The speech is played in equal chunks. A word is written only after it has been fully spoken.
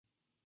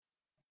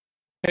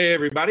Hey,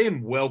 everybody,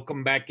 and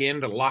welcome back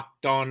into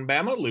Locked On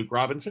Bama. Luke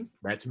Robinson,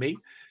 that's me.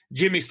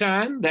 Jimmy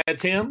Stein,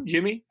 that's him.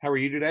 Jimmy, how are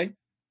you today?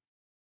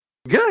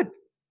 Good.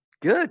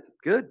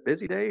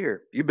 Busy day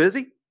here. You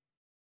busy?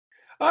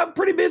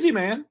 Pretty busy,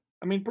 man.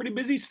 Pretty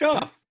busy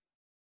stuff.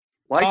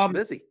 Life's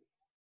busy.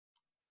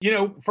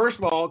 First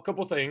of all, a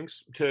couple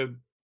things to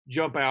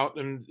jump out,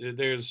 and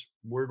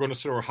we're going to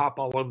sort of hop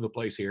all over the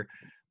place here.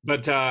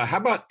 But how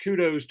about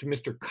kudos to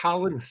Mr.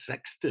 Colin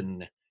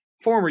Sexton,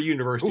 former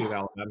University of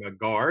Alabama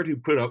guard who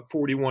put up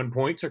 41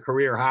 points, a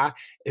career high,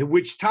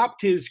 which topped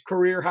his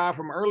career high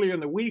from earlier in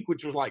the week,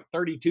 which was like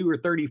 32 or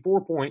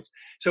 34 points.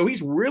 So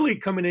he's really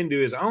coming into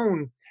his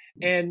own.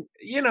 And,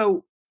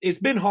 it's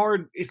been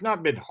hard. It's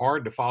not been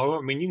hard to follow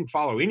him. I mean, you can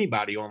follow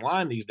anybody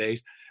online these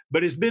days,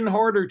 but it's been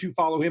harder to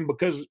follow him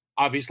because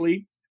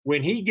obviously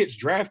when he gets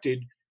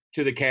drafted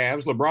to the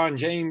Cavs, LeBron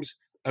James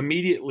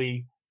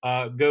immediately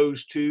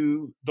goes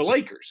to the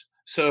Lakers.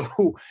 So,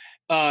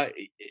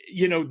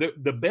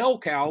 the bell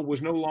cow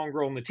was no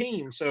longer on the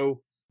team.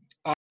 So,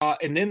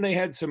 and then they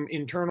had some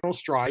internal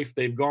strife.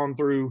 They've gone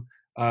through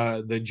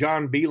the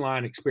John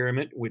Beeline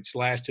experiment, which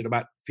lasted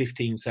about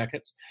 15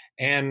 seconds.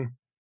 And,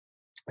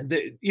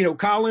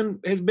 Colin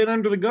has been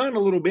under the gun a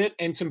little bit,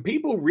 and some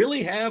people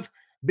really have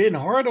been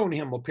hard on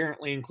him,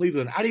 apparently, in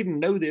Cleveland. I didn't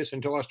know this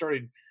until I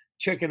started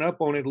checking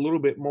up on it a little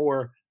bit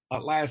more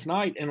last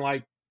night. And,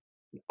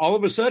 all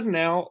of a sudden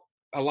now,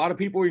 a lot of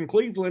people in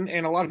Cleveland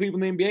and a lot of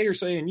people in the NBA are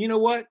saying, you know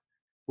what?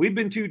 We've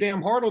been too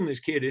damn hard on this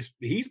kid.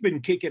 He's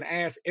been kicking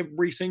ass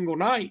every single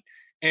night,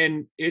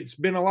 and it's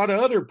been a lot of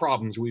other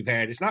problems we've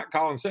had. It's not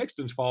Colin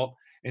Sexton's fault.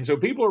 And so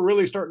people are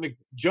really starting to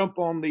jump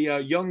on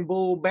the young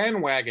bull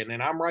bandwagon,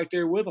 and I'm right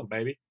there with them,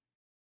 baby.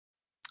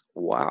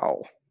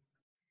 Wow.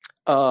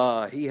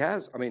 He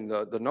has. I mean,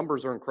 the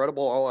numbers are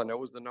incredible. All I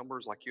know is the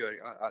numbers.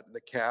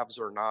 The Cavs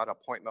are not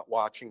appointment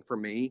watching for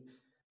me,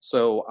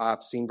 so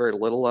I've seen very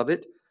little of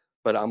it.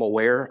 But I'm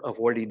aware of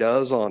what he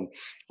does on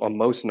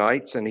most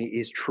nights, and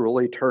he's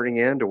truly turning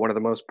into one of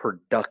the most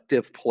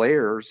productive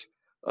players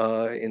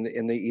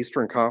in the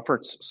Eastern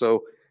Conference.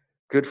 So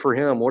good for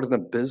him. What an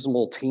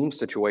abysmal team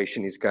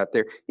situation he's got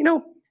there.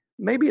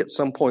 Maybe at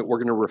some point we're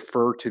going to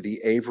refer to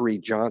the Avery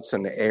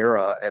Johnson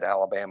era at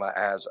Alabama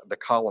as the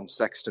Colin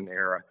Sexton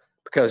era,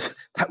 because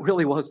that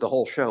really was the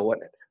whole show,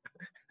 wasn't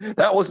it?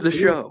 That was the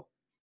show.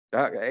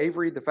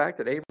 The fact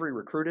that Avery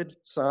recruited,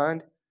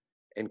 signed,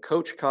 and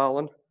coached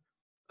Colin,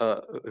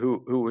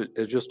 who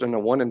is just in a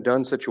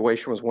one-and-done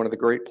situation, was one of the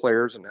great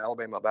players in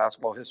Alabama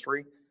basketball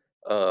history.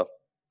 The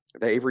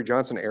Avery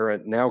Johnson era,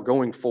 now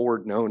going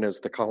forward known as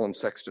the Colin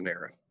Sexton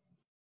era.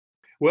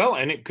 Well,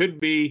 and it could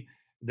be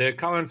the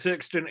Colin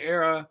Sexton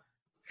era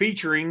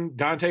featuring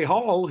Dante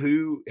Hall,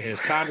 who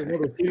has signed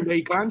another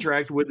 2-day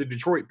contract with the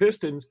Detroit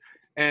Pistons.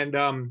 And,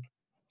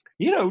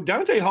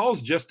 Dante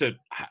Hall's just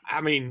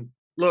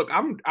look,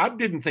 I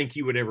didn't think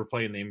he would ever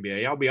play in the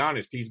NBA. I'll be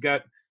honest. He's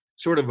got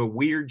sort of a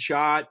weird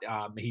shot.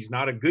 He's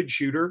not a good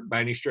shooter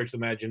by any stretch of the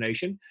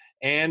imagination.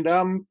 And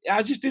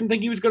I just didn't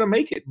think he was going to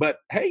make it. But,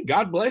 hey,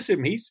 God bless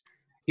him. He's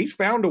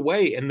found a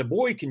way, and the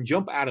boy can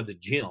jump out of the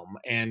gym.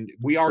 And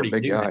we already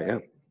big knew guy,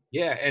 that.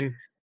 Yeah, and,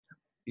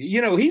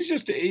 he's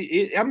just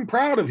 – I'm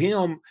proud of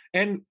him.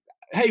 And,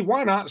 hey,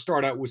 why not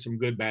start out with some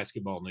good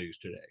basketball news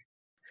today?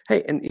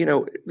 Hey, and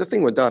the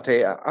thing with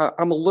Dante,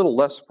 I'm a little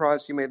less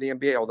surprised he made the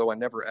NBA, although I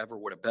never ever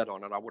would have bet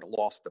on it. I would have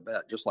lost the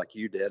bet just like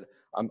you did.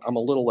 I'm a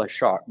little less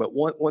shocked. But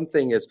one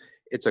thing is,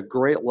 it's a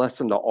great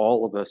lesson to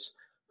all of us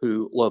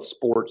who love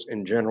sports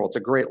in general. It's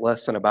a great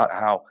lesson about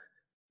how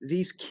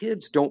these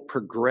kids don't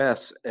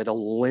progress at a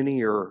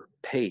linear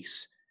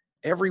pace.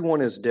 Everyone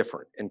is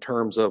different in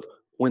terms of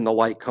when the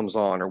light comes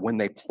on or when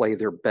they play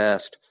their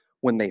best,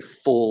 when they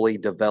fully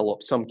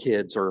develop. Some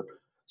kids are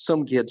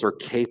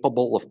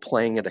capable of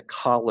playing at a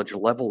college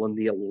level in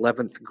the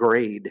 11th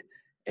grade,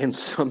 and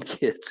some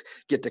kids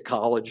get to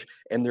college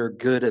and they're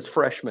good as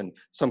freshmen.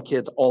 Some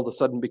kids all of a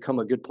sudden become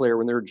a good player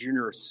when they're a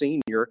junior or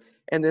senior.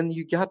 And then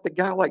you got the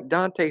guy like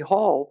Dante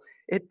Hall.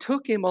 It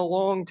took him a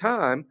long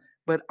time,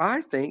 but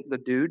I think the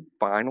dude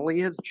finally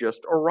has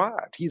just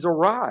arrived. He's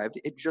arrived.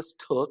 It just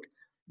took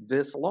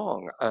this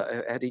long.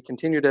 Had he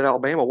continued at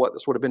Alabama,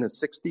 this would have been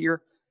his 6th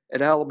year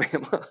at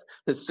Alabama,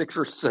 his 6th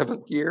or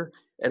 7th year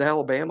at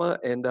Alabama,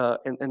 and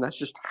that's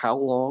just how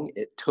long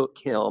it took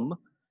him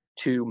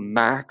to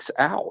max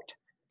out.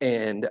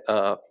 And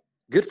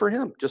good for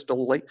him.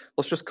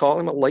 Let's just call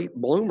him a late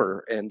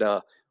bloomer. And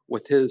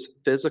with his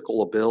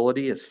physical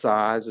ability, his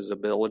size, his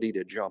ability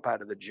to jump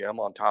out of the gym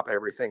on top of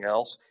everything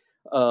else,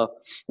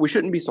 we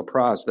shouldn't be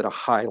surprised that a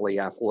highly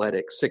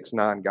athletic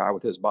 6'9" guy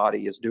with his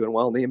body is doing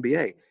well in the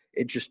NBA.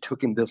 It just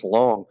took him this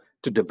long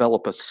to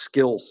develop a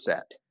skill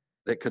set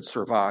that could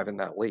survive in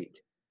that league.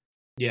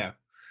 Yeah.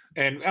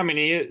 And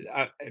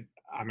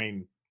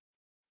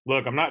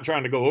look, I'm not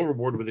trying to go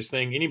overboard with this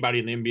thing. Anybody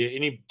in the NBA,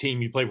 any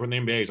team you play for in the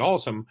NBA is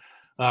awesome.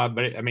 But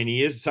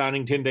he is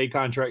signing 10-day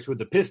contracts with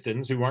the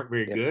Pistons, who aren't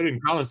very good.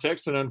 And Colin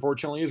Sexton,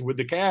 unfortunately, is with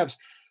the Cavs,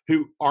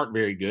 who aren't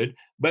very good.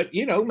 But,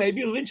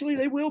 maybe eventually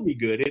they will be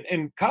good.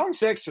 And Colin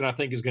Sexton, I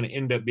think, is going to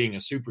end up being a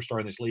superstar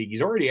in this league.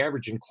 He's already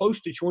averaging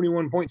close to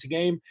 21 points a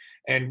game,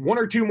 and one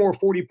or two more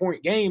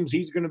 40-point games,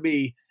 he's going to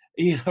be,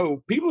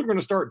 people are going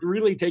to start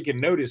really taking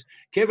notice.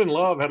 Kevin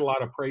Love had a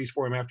lot of praise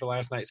for him after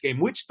last night's game,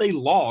 which they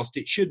lost.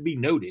 It should be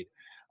noted.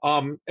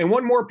 And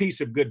one more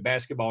piece of good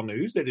basketball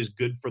news that is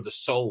good for the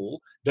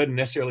soul, doesn't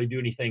necessarily do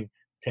anything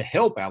to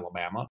help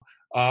Alabama.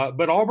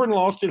 But Auburn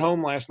lost at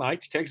home last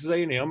night to Texas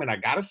A&M, and I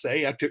got to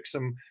say, I took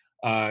some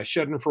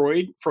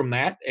Schadenfreude from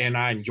that, and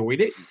I enjoyed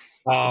it.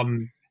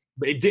 And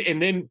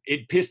then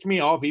it pissed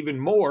me off even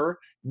more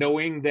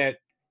knowing that,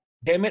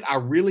 damn it, I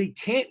really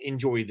can't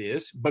enjoy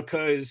this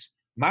because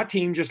my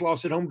team just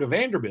lost at home to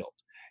Vanderbilt.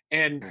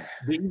 And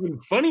the even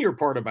funnier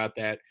part about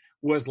that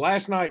was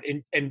last night,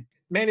 and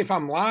man, if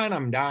I'm lying,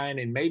 I'm dying,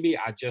 and maybe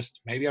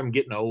I'm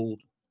getting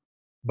old,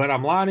 but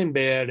I'm lying in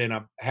bed and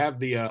I have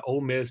the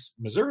Ole Miss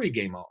Missouri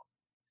game on.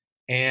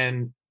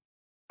 And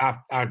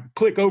I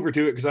click over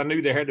to it because I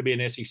knew there had to be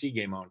an SEC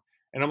game on.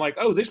 And I'm like,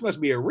 oh, this must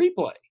be a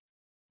replay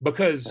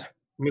because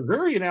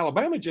Missouri and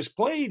Alabama just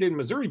played and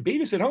Missouri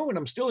beat us at home, and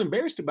I'm still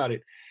embarrassed about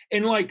it.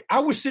 And, I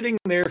was sitting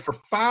there for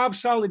 5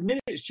 solid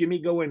minutes, Jimmy,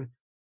 going,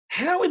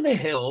 how in the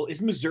hell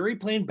is Missouri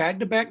playing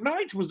back-to-back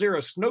nights? Was there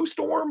a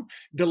snowstorm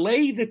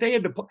delay that they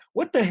had to play?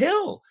 What the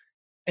hell?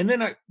 And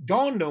then it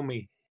dawned on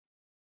me,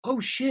 oh,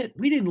 shit,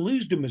 we didn't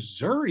lose to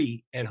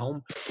Missouri at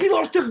home. We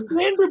lost to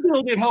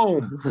Vanderbilt at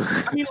home.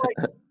 I mean,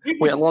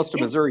 we haven't lost to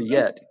Missouri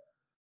yet.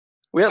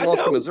 We haven't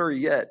lost to Missouri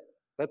yet.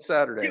 That's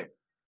Saturday.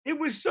 It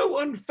was so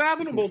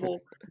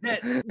unfathomable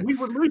that we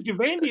would lose to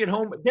Vandy at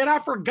home that I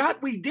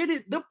forgot we did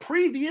it the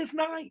previous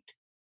night.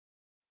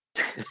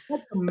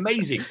 That's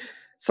amazing.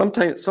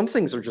 Sometimes some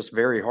things are just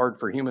very hard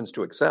for humans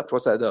to accept.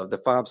 What's that? The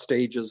 5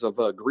 stages of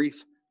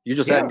grief. You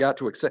just hadn't got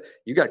to accept.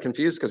 You got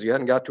confused because you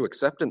hadn't got to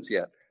acceptance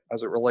yet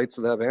as it relates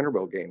to that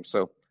Vanderbilt game.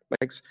 So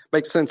makes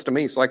sense to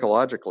me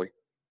psychologically.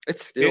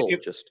 It's still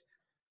just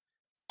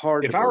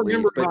hard to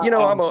believe. But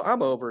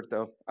I'm over it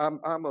though. I'm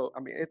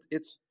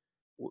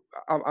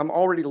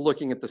already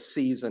looking at the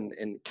season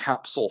in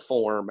capsule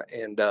form,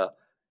 and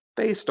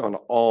based on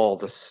all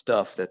the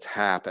stuff that's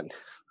happened,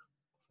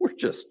 we're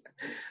just.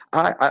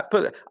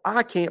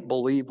 I can't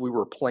believe we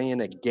were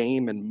playing a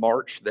game in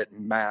March that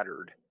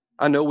mattered.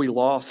 I know we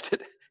lost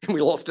it, and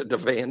we lost it to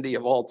Vandy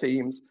of all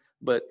teams,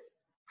 but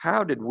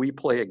how did we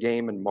play a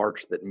game in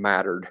March that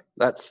mattered?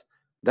 That's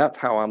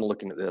how I'm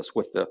looking at this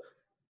with the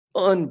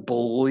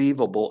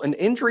unbelievable an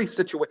injury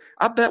situation.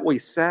 I bet we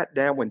sat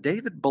down when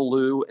David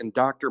Ballou and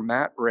Dr.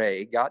 Matt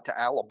Ray got to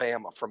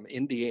Alabama from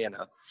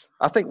Indiana.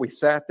 I think we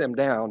sat them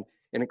down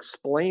and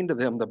explained to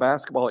them the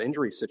basketball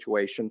injury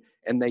situation,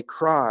 and they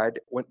cried,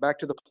 went back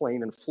to the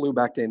plane, and flew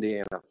back to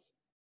Indiana.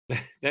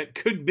 That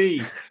could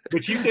be.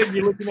 But you said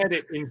you're looking at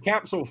it in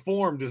capsule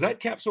form. Does that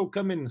capsule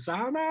come in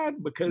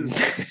cyanide? Because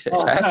it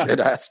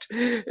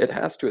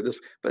has to at this.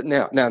 But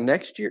now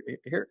next year,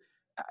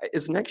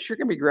 is next year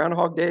going to be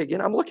Groundhog Day again?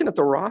 I'm looking at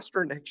the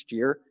roster next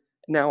year.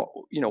 Now,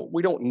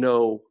 we don't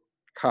know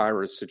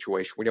Kyra's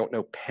situation. We don't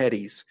know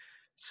Petty's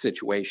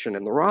situation.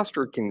 And the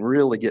roster can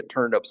really get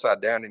turned upside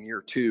down in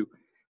year 2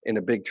 in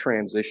a big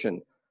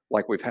transition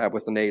like we've had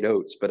with Nate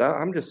Oates. But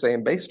I'm just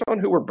saying, based on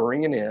who we're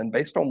bringing in,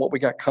 based on what we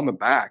got coming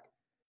back,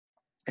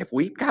 if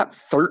we've got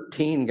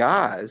 13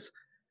 guys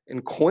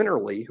in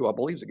Quinterly, who I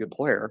believe is a good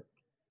player,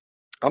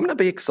 I'm going to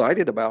be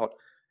excited about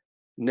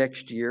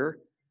next year.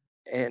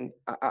 And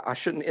I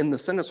shouldn't end the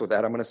sentence with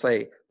that. I'm going to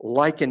say,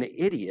 like an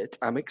idiot,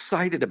 I'm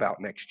excited about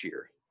next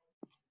year.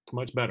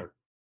 Much better.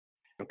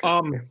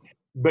 Okay.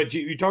 But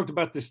you talked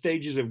about the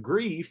stages of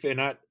grief, and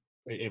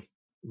if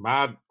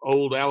my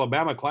old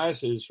Alabama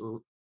classes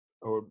or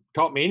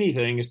taught me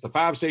anything, it's the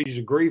 5 stages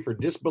of grief or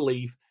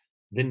disbelief,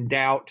 then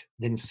doubt,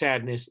 then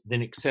sadness,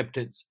 then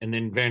acceptance, and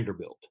then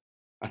Vanderbilt.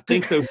 I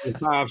think those are the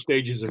 5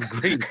 stages of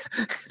grief.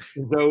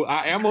 So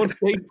I am on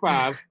stage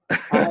 5.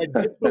 I had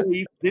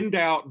disbelief, then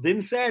doubt,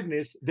 then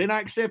sadness, then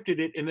I accepted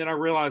it, and then I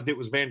realized it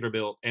was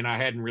Vanderbilt, and I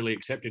hadn't really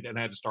accepted it and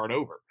I had to start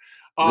over.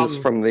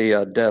 This from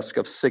the desk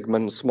of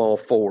Sigmund Small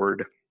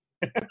Ford.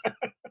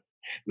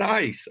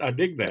 Nice. I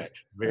dig that.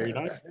 Very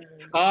nice.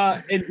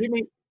 And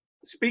Jimmy,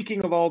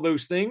 speaking of all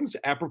those things,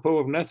 apropos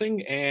of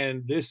nothing,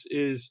 and this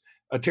is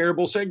a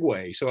terrible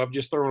segue. So I've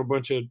just thrown a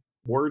bunch of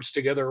words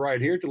together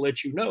right here to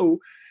let you know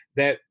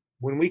that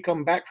when we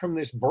come back from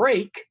this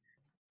break,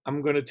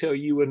 I'm going to tell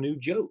you a new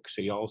joke.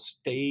 So y'all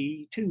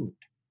stay tuned.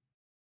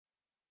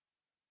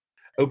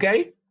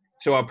 Okay.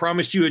 So I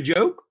promised you a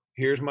joke.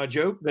 Here's my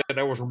joke that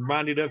I was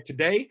reminded of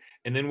today,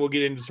 and then we'll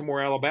get into some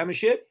more Alabama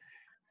shit.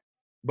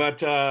 But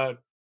 2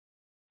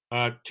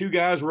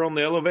 guys were on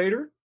the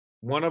elevator.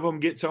 One of them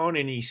gets on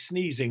and he's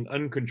sneezing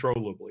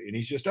uncontrollably, and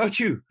he's just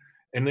achoo.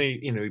 And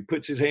he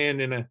puts his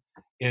hand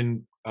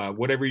in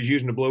whatever he's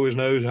using to blow his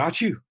nose,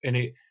 achoo. And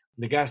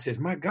the guy says,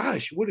 "My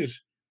gosh, what is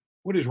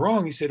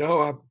wrong?" He said,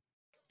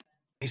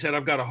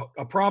 I've got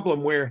a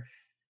problem where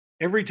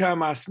every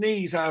time I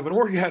sneeze, I have an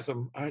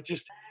orgasm. I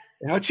just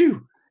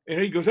achoo.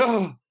 And he goes,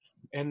 "Oh."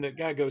 And the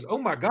guy goes, "Oh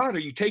my God, are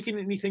you taking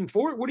anything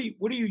for it? What are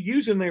you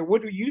using there?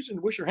 What are you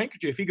using? What's your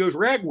handkerchief?" He goes,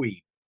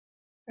 "Ragweed."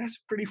 That's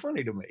pretty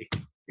funny to me,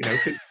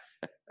 because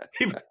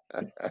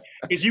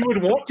you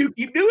would want to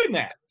keep doing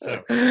that.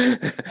 So,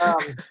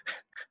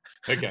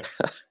 okay,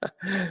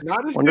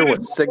 not as good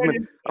as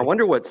I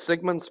wonder what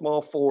Sigmund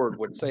Small Ford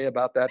would say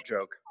about that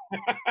joke.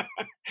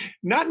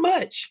 Not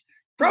much.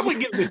 Probably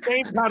get the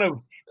same kind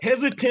of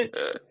hesitant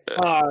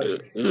after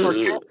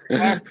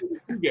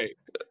the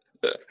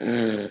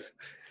game.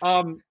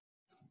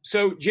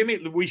 So,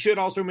 Jimmy, we should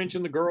also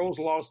mention the girls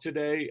lost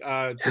today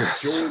to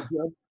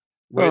Georgia.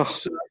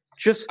 Which,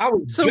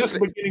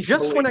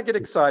 when I get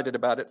excited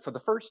about it for the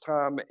first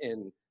time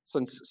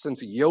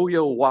since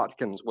Yo-Yo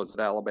Watkins was at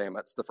Alabama,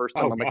 it's the first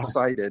time I'm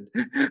excited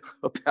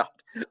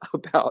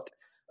about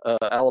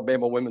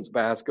Alabama women's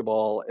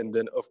basketball, and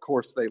then of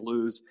course they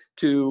lose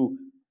to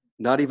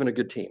not even a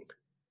good team.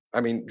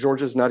 I mean,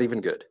 Georgia's not even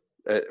good.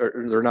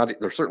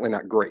 They're certainly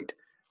not great.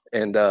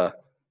 And oh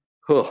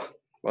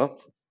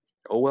well.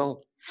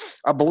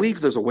 I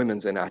believe there's a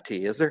women's NIT.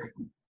 Is there?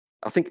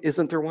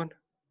 Isn't there one?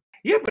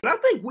 Yeah, but I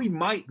think we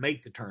might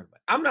make the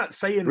tournament. I'm not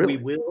saying we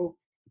will,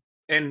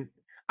 and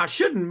I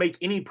shouldn't make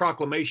any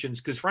proclamations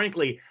because,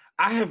 frankly,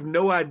 I have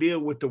no idea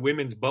what the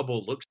women's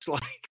bubble looks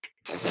like.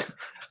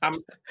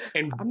 I'm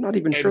not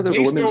even sure there's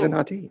a women's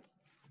NIT.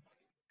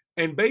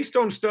 And based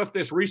on stuff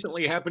that's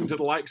recently happened to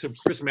the likes of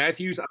Chris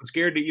Matthews, I'm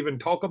scared to even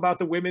talk about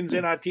the women's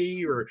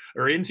NIT or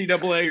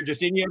NCAA or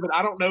just any of it.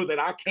 I don't know that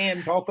I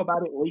can talk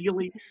about it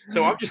legally.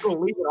 So I'm just going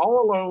to leave it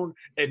all alone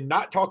and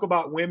not talk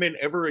about women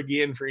ever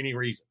again for any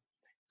reason.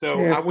 So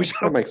I wish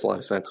that makes a lot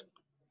of sense.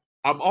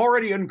 I'm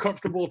already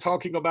uncomfortable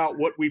talking about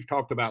what we've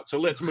talked about. So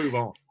let's move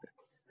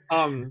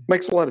on.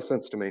 Makes a lot of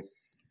sense to me.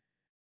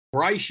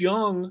 Bryce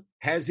Young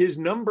has his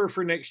number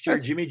for next year.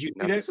 Jimmy, did you see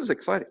that? This is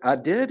exciting. I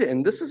did,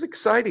 and this is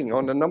exciting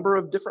on a number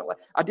of different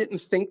levels. I didn't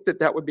think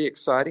that would be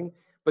exciting,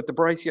 but the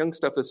Bryce Young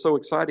stuff is so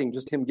exciting.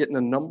 Just him getting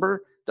a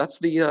number, that's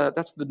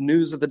the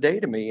news of the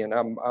day to me, and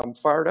I'm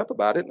fired up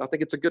about it. And I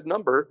think it's a good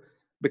number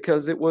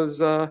because it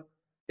was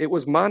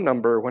my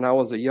number when I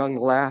was a young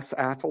lass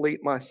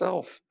athlete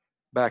myself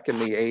back in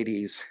the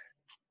 80s.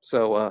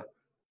 So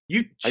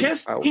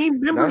chess team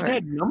members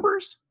had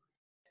numbers?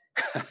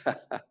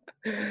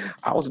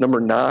 I was number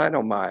 9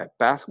 on my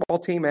basketball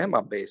team and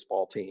my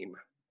baseball team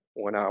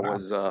when I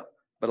was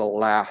but a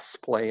lass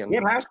playing.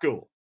 What high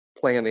school?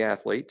 Playing the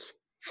athletes.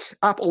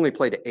 I only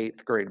played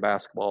 8th grade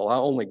basketball. I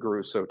only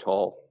grew so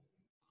tall.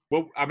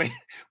 Well, I mean,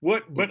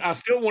 but I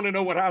still want to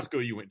know what high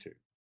school you went to.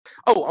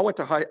 Oh, I went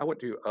to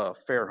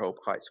Fairhope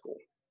High School,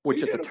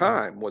 which at the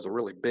time was a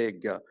really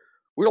big.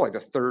 We were like the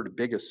 3rd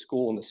biggest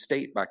school in the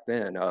state back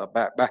then.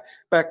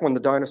 Back when the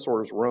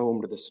dinosaurs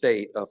roamed the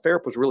state,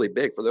 Fairhope was really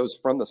big. For those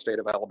from the state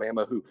of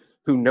Alabama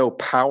who know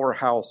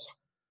powerhouse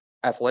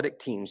athletic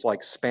teams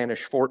like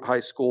Spanish Fort High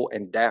School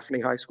and Daphne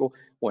High School.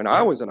 When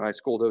I was in high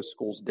school, those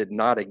schools did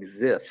not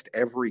exist.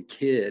 Every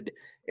kid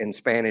in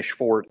Spanish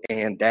Fort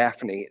and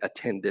Daphne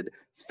attended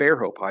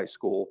Fairhope High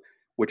School,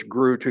 which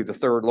grew to the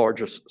 3rd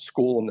largest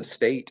school in the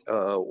state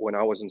when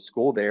I was in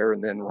school there.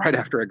 And then right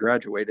after I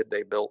graduated,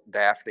 they built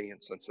Daphne,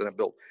 and since then I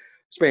built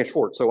Spanish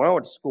Fort. So when I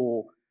went to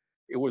school,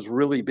 it was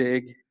really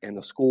big, and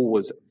the school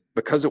was,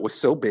 because it was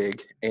so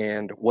big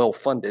and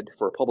well-funded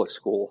for a public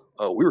school,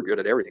 we were good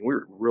at everything. We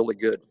were really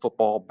good.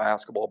 Football,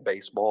 basketball,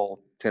 baseball,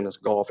 tennis,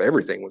 golf,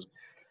 everything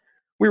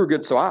we were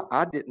good. So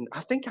I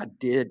think I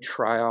did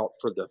try out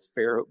for the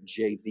Fairhope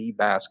JV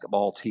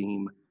basketball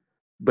team,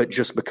 but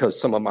just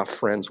because some of my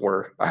friends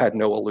I had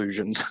no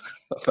illusions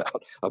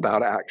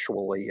about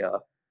actually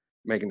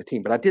making the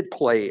team. But I did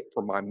play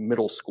for my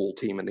middle school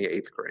team in the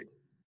 8th grade.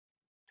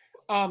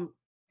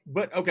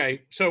 But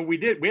okay, so we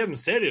haven't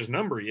said his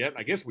number yet.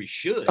 I guess we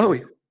should. Oh,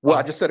 well,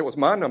 I just said it was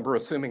my number,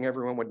 assuming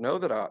everyone would know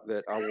that I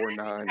wore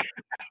 9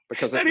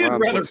 because it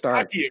rhymes with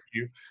Stein.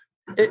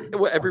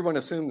 Everyone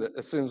assumes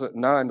that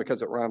 9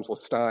 because it rhymes with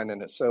Stein,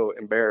 and it's so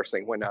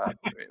embarrassing. When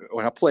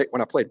I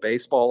played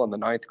baseball in the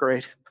 9th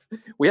grade,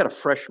 we had a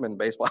freshman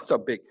baseball. That's how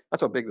big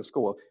the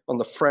school was. On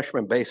the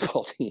freshman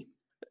baseball team,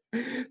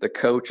 the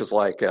coach is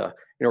like,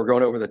 we're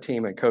going over the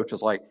team, and coach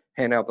is like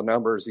handing out the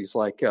numbers. He's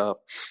like,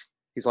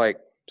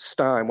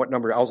 Stein, what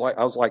number? I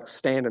was like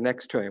standing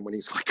next to him when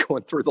he's like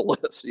going through the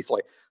list. He's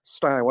like,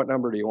 Stein, what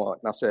number do you want?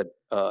 And I said,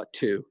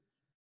 2.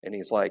 And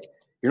he's like,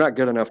 you're not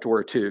good enough to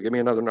wear 2. Give me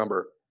another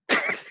number.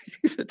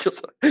 He said,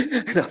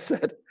 and I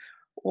said,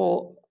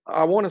 well,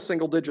 I want a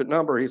single digit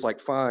number. He's like,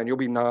 fine, you'll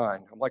be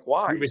 9. I'm like,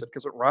 why? He said,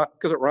 because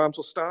it rhymes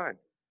with Stein.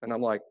 And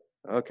I'm like,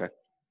 okay.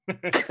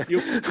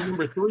 You'll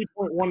remember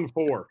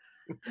 3.14.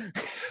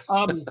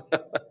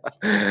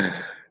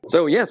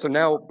 So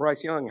now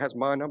Bryce Young has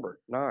my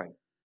number, 9.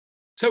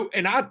 So,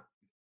 the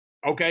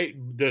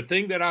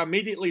thing that I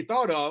immediately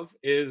thought of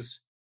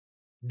is,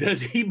 does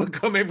he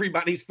become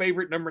everybody's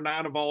favorite number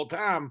 9 of all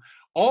time?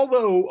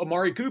 Although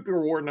Amari Cooper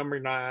wore number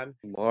 9.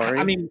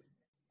 I mean,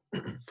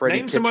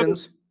 Freddie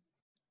Kitchens,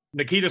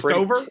 Nikita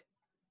Stover,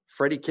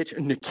 Freddie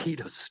Kitchen,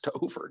 Nikita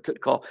Stover, good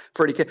call.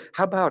 Freddie Kitchen.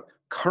 How about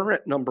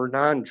current number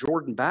 9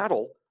 Jordan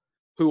Battle,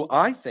 who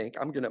I think,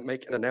 I'm going to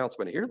make an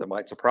announcement here that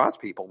might surprise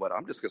people, but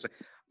I'm just going to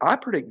say, I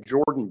predict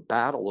Jordan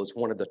Battle is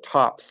one of the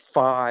top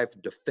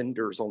 5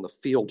 defenders on the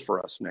field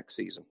for us next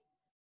season.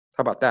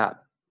 How about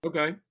that?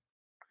 Okay.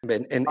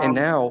 And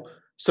now,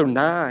 so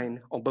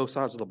 9 on both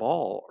sides of the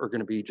ball are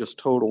going to be just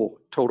total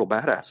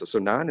badasses. So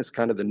 9 is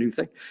kind of the new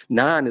thing.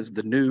 9 is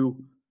the new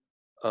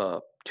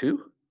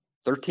 2,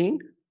 13.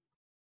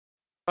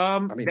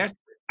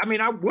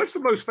 What's the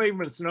most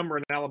famous number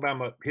in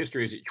Alabama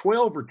history? Is it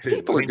 12 or 2?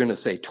 People are going to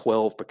say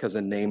 12 because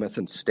of Namath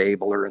and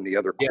Stabler and the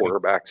other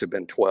quarterbacks have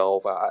been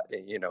 12.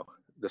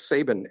 The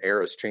Saban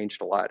era has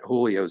changed a lot.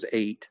 Julio's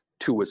 8,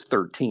 2 is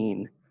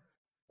 13.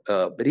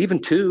 But even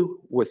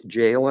 2 with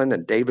Jalen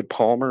and David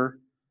Palmer,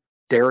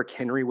 Derrick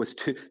Henry was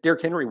 2.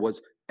 Derrick Henry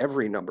was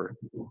every number.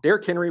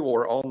 Derrick Henry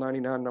wore all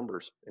 99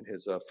 numbers in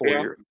his 3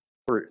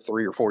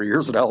 or 4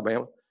 years at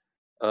Alabama.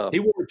 He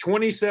wore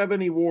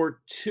 27. He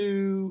wore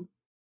 2.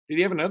 Did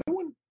he have another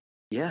one?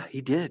 Yeah,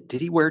 he did. Did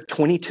he wear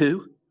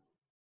 22?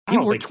 He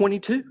wore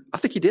 22. I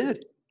think he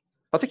did.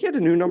 I think he had a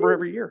new number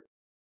every year.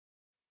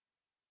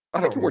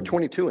 I think he wore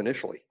 22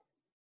 initially.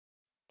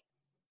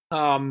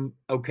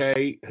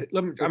 Okay.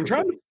 I'm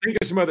trying to think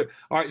of some other.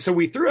 All right. So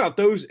we threw out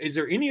those. Is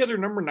there any other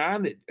number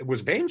 9 that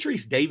was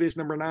Vantrese Davis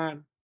number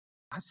 9?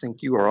 I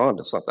think you are on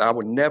to something. I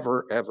would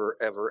never, ever,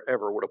 ever,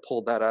 ever would have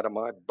pulled that out of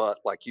my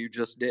butt like you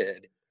just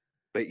did.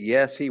 But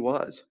yes, he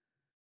was.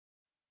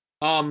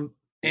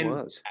 He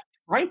was.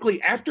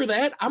 Frankly, after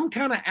that, I'm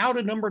kind of out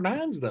of number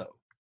 9s, though.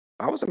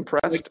 I was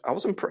impressed.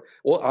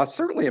 Well, I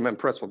certainly am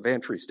impressed with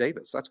Vantrese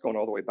Davis. That's going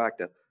all the way back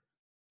to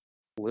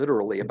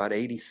literally about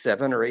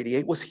 87 or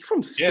 88. Was he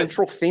from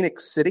Central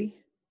Phoenix City?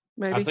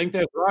 Maybe. I think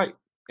that's right.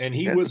 And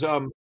he was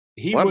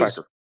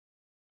linebacker.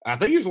 I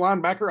think he was a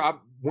linebacker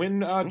when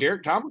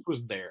Derek Thomas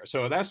was there.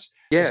 So that's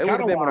it would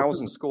have been when I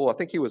was in school. I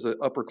think he was an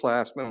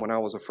upperclassman when I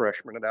was a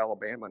freshman at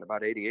Alabama in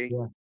about 88.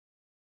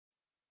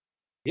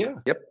 Yeah.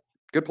 Yep.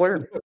 Good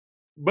player.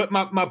 But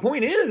my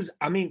point is,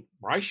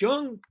 Bryce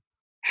Young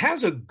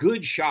has a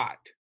good shot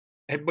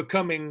at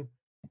becoming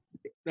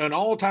an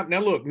all-time. Now,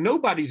 look,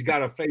 nobody's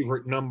got a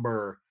favorite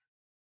number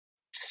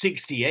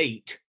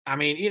 68.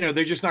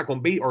 They're just not going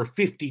to be, or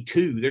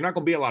 52. They're not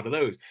going to be a lot of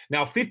those.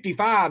 Now,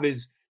 55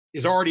 is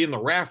already in the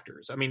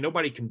rafters.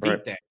 Nobody can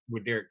beat that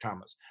with Derek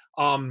Thomas.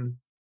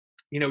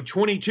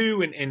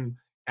 22 and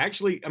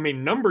actually,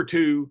 number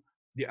 2,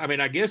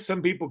 I guess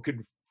some people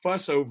could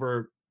fuss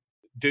over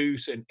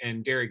Deuce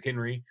and Derrick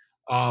Henry.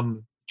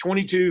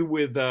 22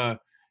 with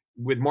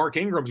Mark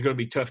Ingram is going to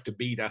be tough to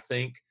beat, I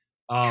think.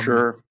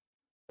 Sure.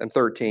 And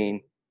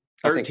 13.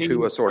 I think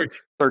Tua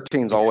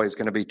 13 is always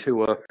going to be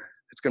Tua.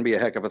 It's going to be a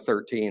heck of a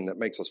 13 that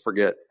makes us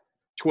forget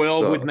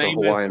 12 with Namath,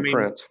 the Hawaiian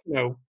Prince.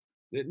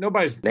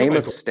 Nobody's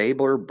Namath,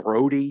 Stabler,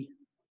 Brody.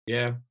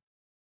 Yeah.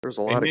 There's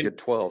a lot of good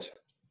 12s.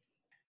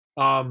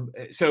 But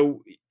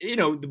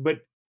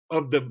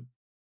of the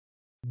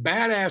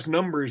badass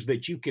numbers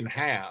that you can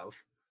have,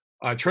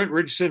 Trent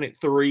Richardson at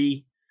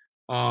 3.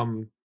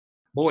 Name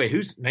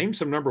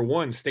some number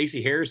 1?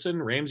 Stacey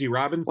Harrison, Ramsey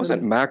Robinson.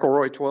 Wasn't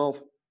McElroy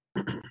 12?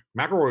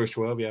 McElroy was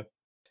 12, yeah.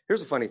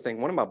 Here's a funny thing.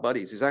 One of my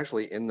buddies, he's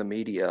actually in the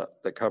media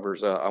that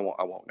covers, I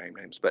won't name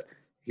names, but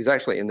he's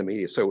actually in the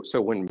media. So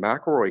when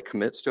McElroy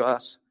commits to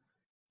us,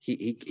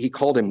 he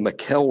called him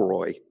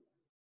McElroy.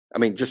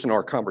 Just in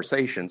our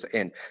conversations.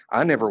 And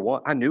I knew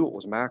it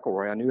was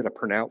McElroy. I knew how to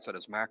pronounce it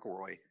as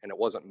McElroy, and it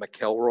wasn't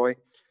McElroy.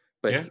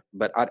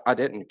 But I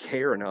didn't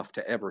care enough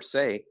to ever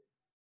say,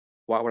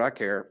 why would I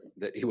care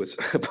that he was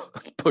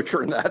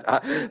butchering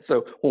that?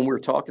 So when we were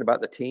talking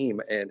about the team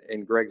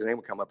and Greg's name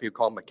would come up, he would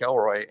call him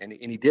McElroy, and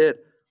he did.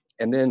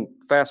 And then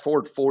fast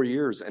forward 4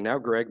 years, and now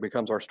Greg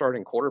becomes our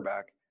starting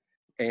quarterback.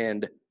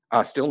 And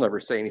I still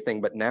never say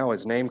anything, but now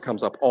his name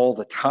comes up all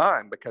the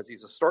time because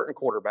he's a starting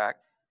quarterback.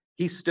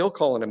 He's still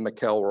calling him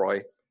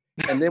McElroy.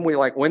 And then we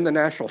win the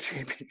national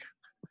championship.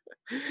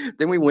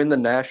 Then we win the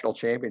national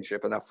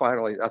championship. And I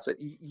said,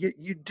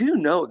 you do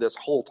know this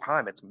whole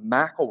time it's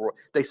McElroy.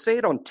 They say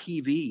it on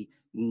TV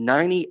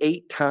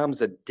 98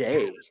 times a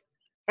day.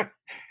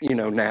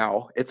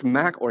 Now it's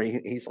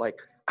McElroy. He's like,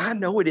 I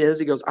know it is.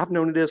 He goes, I've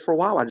known it is for a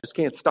while. I just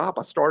can't stop.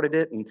 I started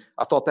it and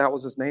I thought that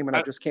was his name and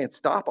I just can't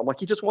stop. I'm like,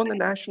 he just won the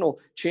national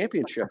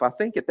championship. I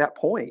think at that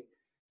point,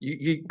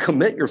 you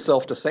commit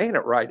yourself to saying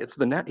it right.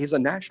 He's a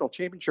national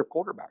championship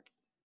quarterback.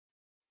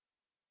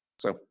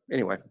 So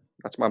anyway,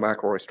 that's my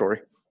McElroy story.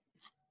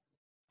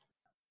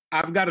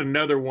 I've got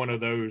another one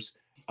of those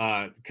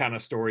kind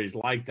of stories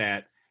like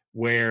that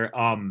where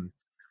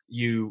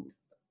you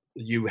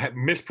have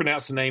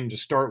mispronounced the name to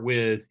start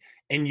with,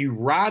 and you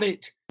write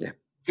it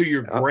to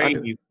your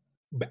grave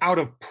out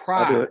of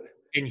pride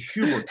and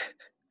humor.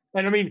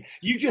 And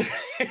you just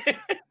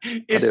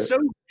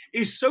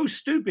it's so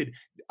stupid.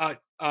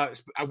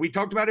 We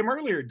talked about him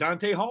earlier,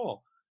 Dante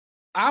Hall.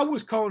 I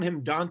was calling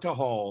him Dante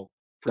Hall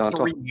for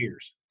 3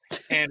 years.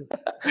 And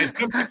as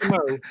some people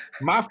know,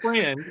 my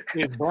friend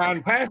is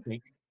Brian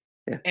Pasnick.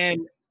 Yeah.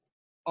 And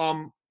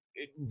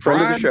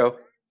friend of the show.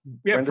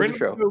 Yeah, friend of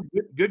the show.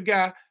 Good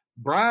guy.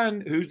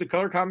 Brian, who's the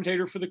color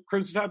commentator for the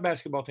Crimson Tide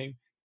basketball team,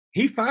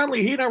 he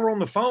and I were on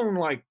the phone,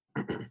 like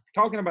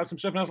talking about some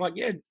stuff. And I was like,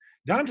 yeah,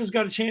 Dante's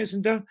got a chance.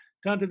 And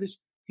Dante this,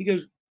 he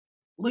goes,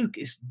 Luke,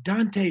 it's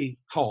Dante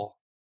Hall.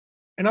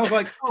 And I was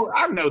like, oh,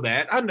 I know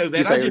that.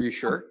 You say, are you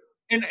sure?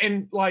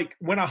 And like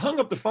when I hung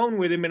up the phone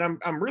with him, and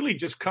I'm really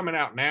just coming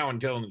out now and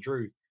telling the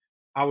truth,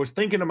 I was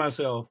thinking to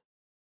myself,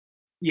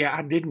 yeah,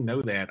 I didn't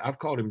know that. I've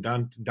called him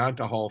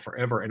Dante Hall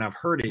forever, and I've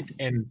heard it,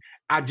 and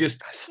I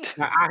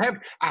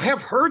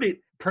have heard it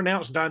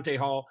pronounced Dante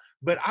Hall,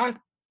 but I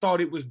thought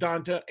it was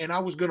Dante, and I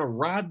was going to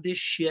ride this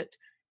shit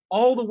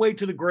all the way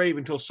to the grave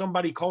until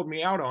somebody called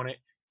me out on it.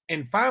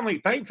 And finally,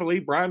 thankfully,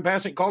 Brian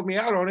Passett called me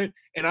out on it,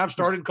 and I've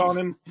started calling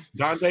him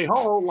Dante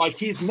Hall like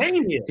his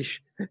name is.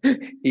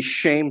 He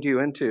shamed you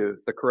into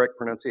the correct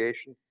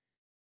pronunciation.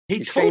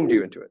 He shamed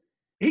you into it.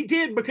 He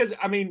did, because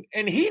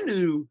and he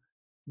knew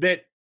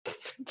that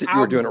you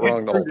were doing it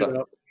wrong the whole time.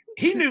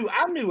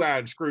 I knew I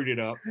had screwed it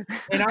up,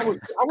 and I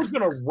was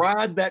going to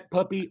ride that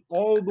puppy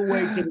all the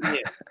way to the end.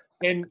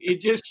 And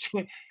it just,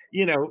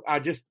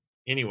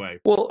 anyway.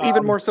 Well,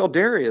 even Marcell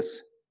Dareus,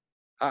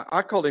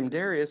 I called him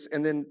Darius,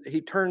 and then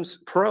he turns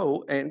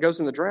pro and goes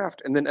in the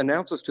draft and then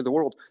announces to the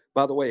world,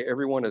 by the way,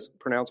 everyone has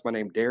pronounced my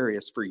name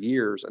Darius for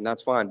years, and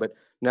that's fine. But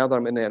now that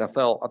I'm in the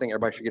NFL, I think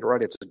everybody should get it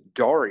right. It's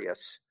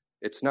Darius.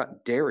 It's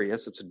not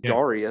Darius. It's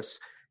Darius.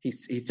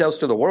 He tells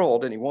to the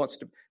world, and he wants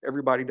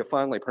everybody to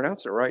finally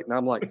pronounce it right. And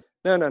I'm like,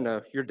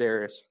 no, you're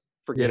Darius.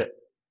 Forget it.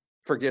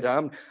 Forget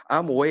it.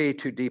 I'm way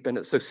too deep in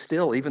it. So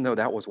still, even though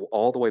that was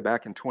all the way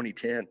back in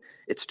 2010,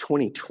 it's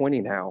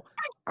 2020 now.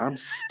 I'm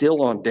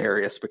still on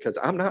Darius because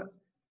I'm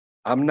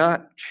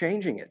not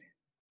changing it.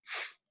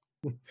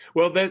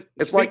 Well,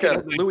 it's like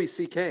Louis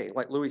C.K.,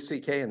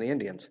 and the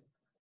Indians.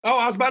 Oh,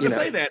 I was about to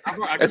say that.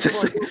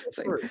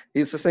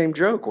 He's the same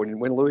joke when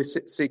Louis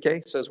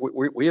C.K. says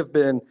we have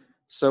been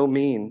so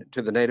mean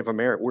to the Native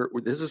American.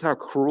 This is how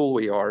cruel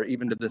we are,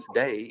 even to this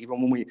day.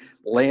 Even when we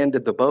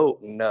landed the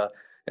boat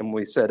and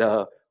we said,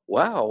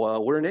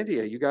 "Wow, we're in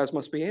India. You guys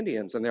must be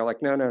Indians." And they're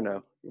like,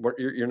 "No,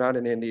 you're not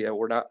in India.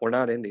 We're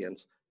not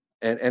Indians."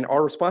 And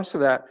our response to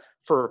that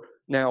for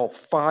now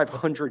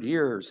 500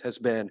 years has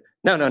been,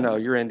 "No,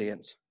 you're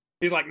Indians."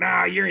 He's like,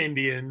 "Nah, you're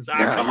Indians.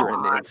 You're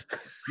Indians.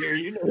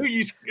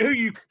 Who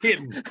you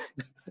kidding?"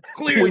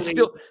 Clearly,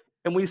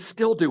 we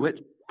still do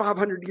it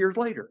 500 years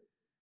later.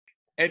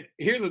 And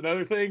here's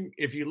another thing: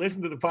 if you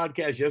listened to the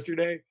podcast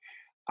yesterday,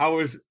 I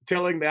was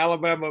telling the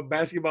Alabama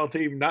basketball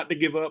team not to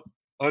give up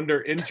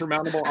under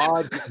insurmountable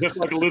odds, just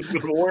like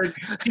Elizabeth Warren.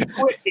 She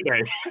quit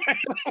today.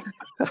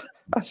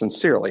 I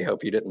sincerely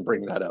hope you didn't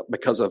bring that up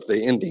because of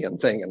the Indian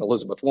thing and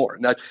Elizabeth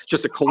Warren. That's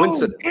just a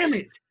coincidence. Oh, damn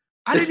it.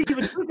 I didn't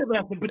even think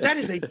about that, but that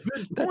is a good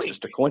point. That's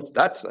just a coincidence.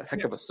 That's a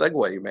heck of a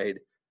segue you made.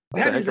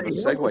 That's a heck of a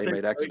segue you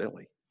made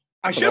accidentally.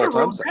 I should have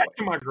wrote that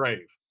to my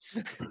grave.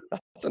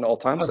 That's an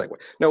all-time segue.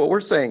 No, what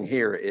we're saying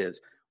here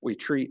is we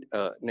treat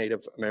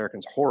Native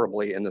Americans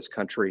horribly in this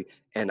country,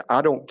 and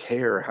I don't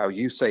care how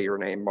you say your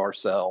name,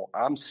 Marcell.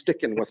 I'm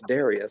sticking with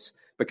Darius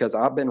because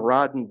I've been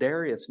riding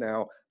Darius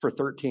now for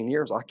 13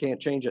 years. I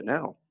can't change it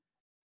now.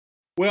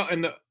 Well,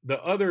 and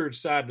the other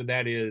side to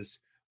that is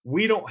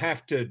we don't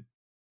have to.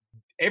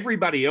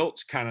 Everybody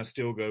else kind of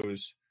still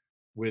goes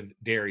with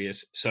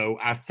Darius, so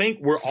I think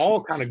we're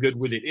all kind of good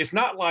with it. It's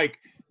not like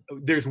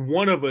there's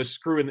one of us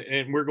screwing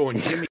and we're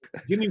going,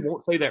 Jimmy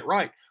won't say that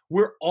right.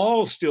 We're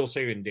all still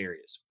saying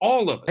Darius,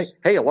 all of us.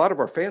 Hey, a lot of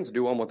our fans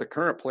do them with the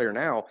current player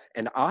now,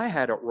 and I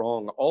had it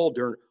wrong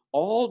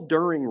all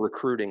during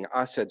recruiting.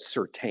 I said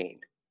Surtain.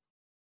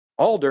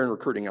 All during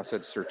recruiting, I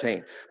said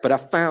Surtain, but I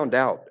found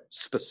out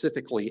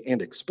specifically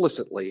and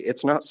explicitly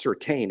it's not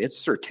Surtain,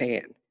 it's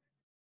Surtain.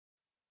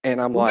 And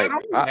I'm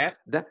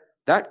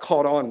that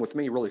caught on with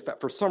me really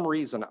fast. For some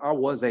reason, I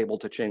was able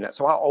to change that.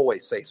 So I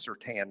always say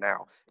Surtain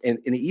now. And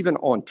even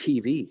on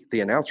TV,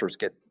 the announcers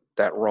get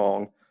that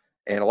wrong.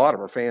 And a lot of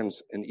our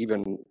fans and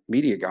even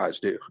media guys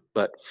do.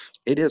 But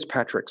it is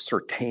Patrick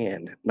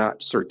Surtain,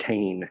 not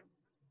Surtain.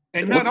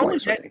 And not only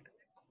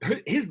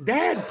that, his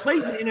dad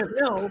played in the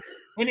NFL,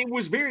 and it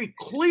was very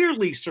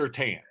clearly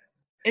Surtain.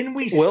 And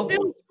we still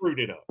screwed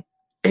it up.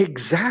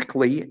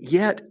 Exactly.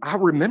 Yet I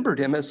remembered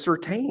him as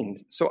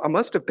Surtain. So I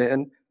must have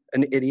been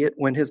an idiot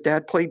when his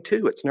dad played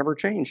too. It's never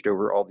changed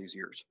over all these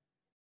years.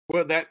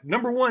 Well, that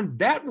number one,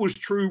 that was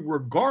true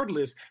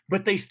regardless,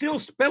 but they still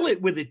spell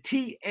it with a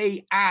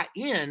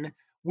T-A-I-N,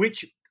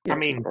 which I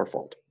mean, not our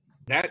fault.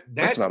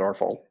 That's not our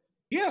fault.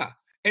 Yeah.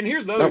 And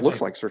here's the other thing. That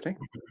looks like Surtain.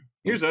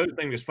 Here's the other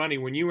thing that's funny.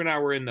 When you and I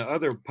were in the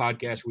other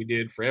podcast we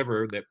did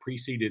forever that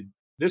preceded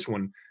this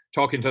one,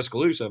 Talking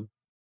Tuscaloosa,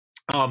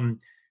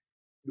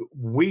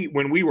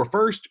 when we were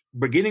first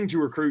beginning to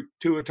recruit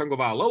Tua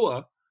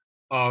Tagovailoa,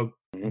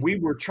 we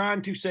were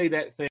trying to say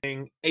that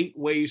thing 8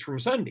 ways from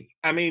Sunday.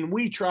 I mean,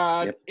 we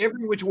tried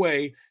every which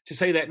way to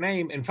say that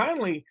name. And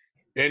finally,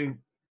 and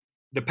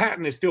the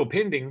patent is still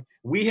pending,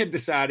 we had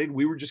decided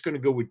we were just going to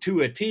go with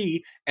Tua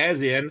T,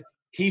 as in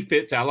he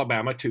fits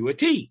Alabama to a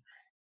T.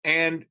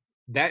 And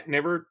that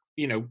never,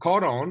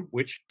 caught on,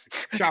 which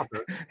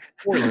shocker,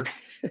 spoiler.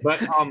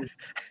 But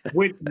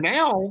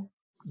now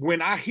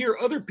when I hear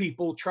other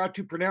people try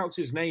to pronounce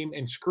his name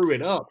and screw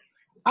it up,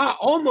 I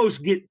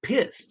almost get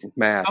pissed.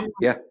 Mad. I'm like,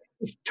 Yeah.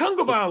 it's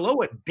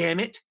Tagovailoa, damn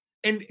it.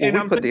 And Well, we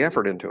I'm put the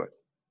effort into it.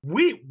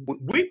 we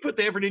put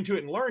the effort into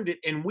it and learned it,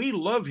 and we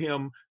love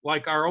him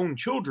like our own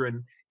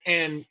children.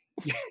 And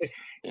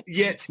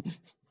yet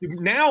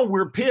now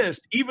we're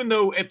pissed, even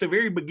though at the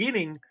very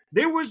beginning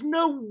there was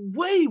no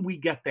way we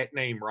got that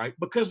name right,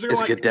 because they're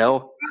Is like, Goodell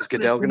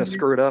going to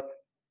screw it up?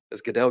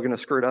 Is Goodell going to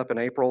screw it up in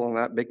April on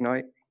that big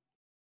night?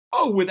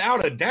 oh,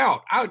 without a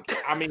doubt. I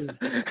mean,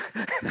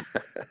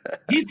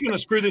 he's going to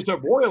screw this up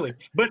royally.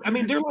 But I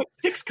mean, there are like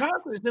 6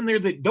 consonants in there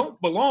that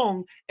don't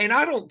belong, and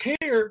I don't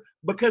care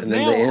because And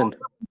then now the I N. love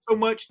him so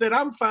much that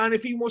I'm fine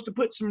if he wants to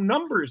put some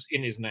numbers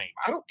in his name.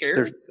 I don't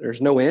care.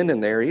 There's no N in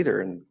there either.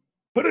 And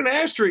Put an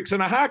asterisk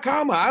and a high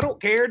comma. I don't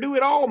care. Do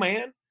it all,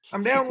 man.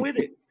 I'm down with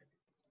it.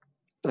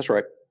 that's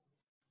right.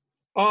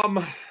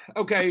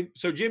 Okay,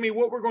 so Jimmy,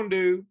 what we're going to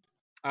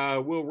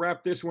do, we'll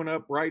wrap this one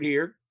up right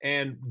here.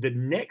 And the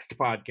next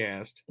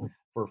podcast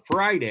for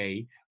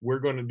Friday, we're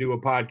going to do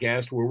a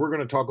podcast where we're going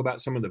to talk about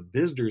some of the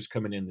visitors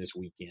coming in this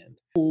weekend.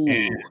 Ooh,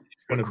 And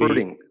it's going to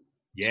recruiting.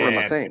 be, Sort of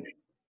my thing.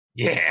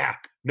 Yeah.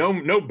 No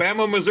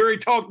Bama, Missouri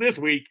talk this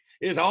week.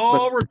 It's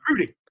all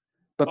recruiting.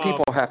 But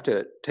people have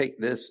to take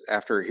this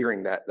after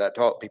hearing that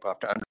talk. People have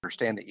to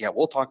understand that, yeah,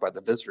 we'll talk about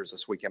the visitors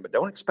this weekend, but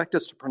don't expect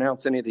us to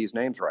pronounce any of these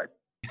names right.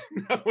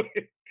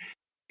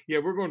 Yeah,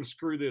 we're going to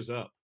screw this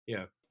up.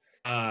 Yeah.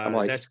 I'm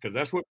like,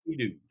 that's what we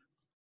do.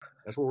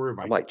 That's what we're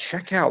about. I'm like,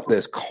 check out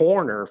this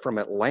corner from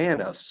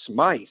Atlanta,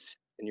 Smythe.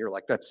 And you're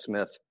like, that's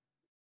Smith.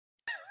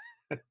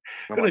 I'm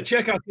going to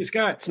check out this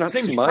guy. It's not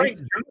His name's Smythe. Frank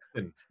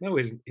Johnson. No,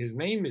 his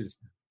name is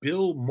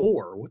Bill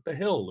Moore. What the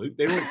hell, Luke?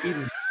 They don't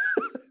even.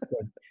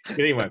 But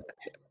anyway,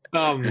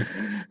 all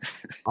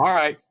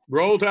right.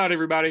 Roll Tide,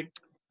 everybody.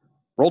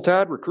 Roll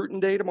Tide, recruiting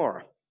day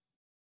tomorrow.